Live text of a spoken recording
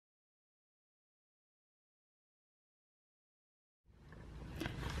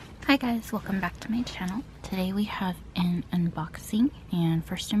Hi guys, welcome back to my channel. Today we have an unboxing and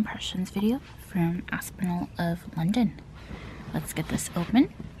first impressions video from Aspinal of London. Let's get this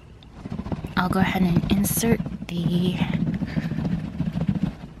open. I'll go ahead and insert the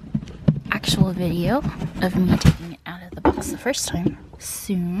actual video of me taking it out of the box the first time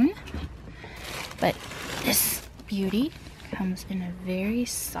soon. But this beauty comes in a very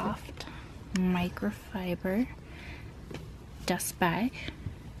soft microfiber dust bag.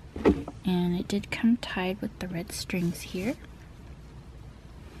 And it did come tied with the red strings here.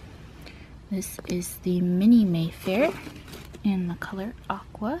 This is the mini Mayfair in the color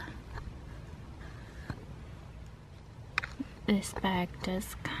Aqua. This bag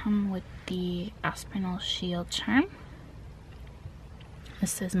does come with the Aspinal shield charm.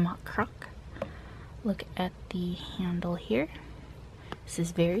 This is mock croc. Look at the handle here. This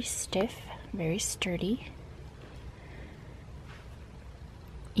is very stiff, very sturdy.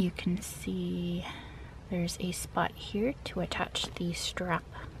 You can see there's a spot here to attach the strap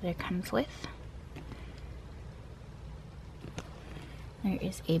that it comes with. There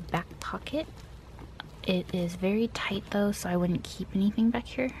is a back pocket. It is very tight though, so I wouldn't keep anything back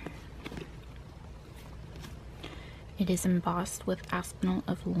here. It is embossed with Aspinal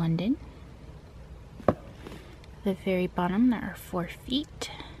of London. The very bottom there are 4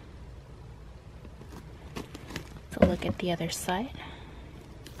 feet. So look at the other side.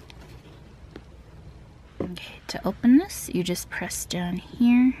 Okay, to open this, you just press down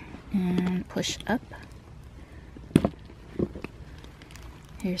here and push up.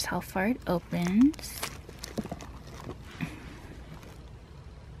 Here's how far it opens.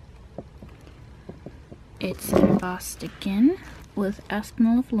 It's embossed again with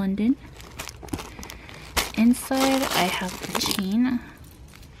Aspinal of London. Inside, I have the chain,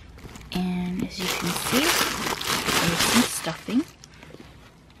 and as you can see, there's some stuffing.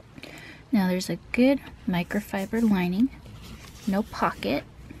 Now there's a good microfiber lining, no pocket.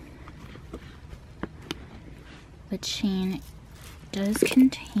 The chain does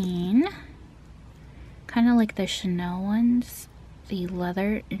contain, kind of like the Chanel ones, the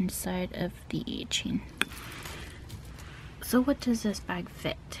leather inside of the chain. So what does this bag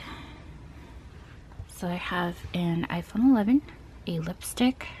fit? So I have an iPhone 11, a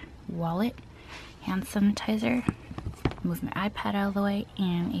lipstick, wallet, hand sanitizer, move my iPad out of the way,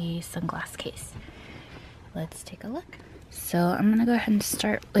 and a sunglass case. Let's take a look. So I'm gonna go ahead and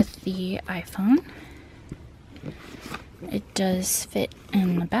start with the iPhone. It does fit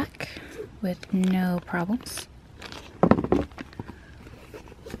in the back with no problems.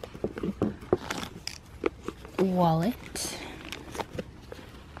 Wallet.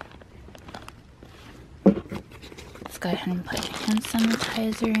 Let's go ahead and put hand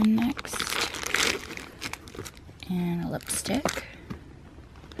sanitizer in next. And a lipstick.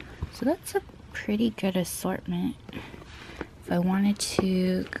 So that's a pretty good assortment. If I wanted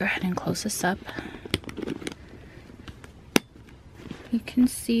to go ahead and close this up, you can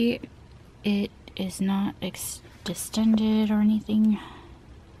see it is not distended or anything.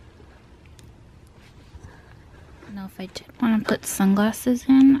 Now if I did want to put sunglasses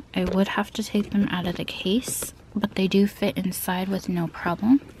in, I would have to take them out of the case, but they do fit inside with no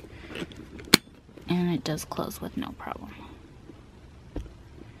problem. And it does close with no problem.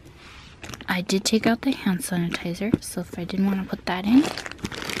 I did take out the hand sanitizer, so if I didn't want to put that in,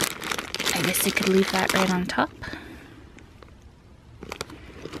 I guess I could leave that right on top.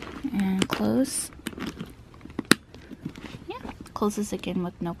 And close. Yeah, closes again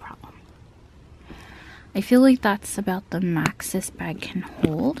with no problem. I feel like that's about the max this bag can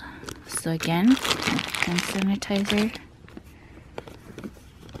hold. So again, hand sanitizer.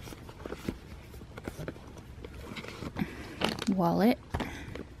 Wallet,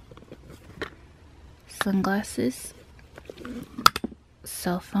 sunglasses,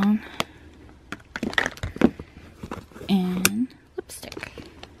 cell phone, and lipstick.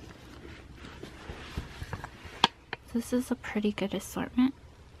 This is a pretty good assortment.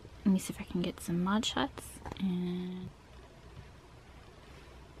 Let me see if I can get some mod shots. And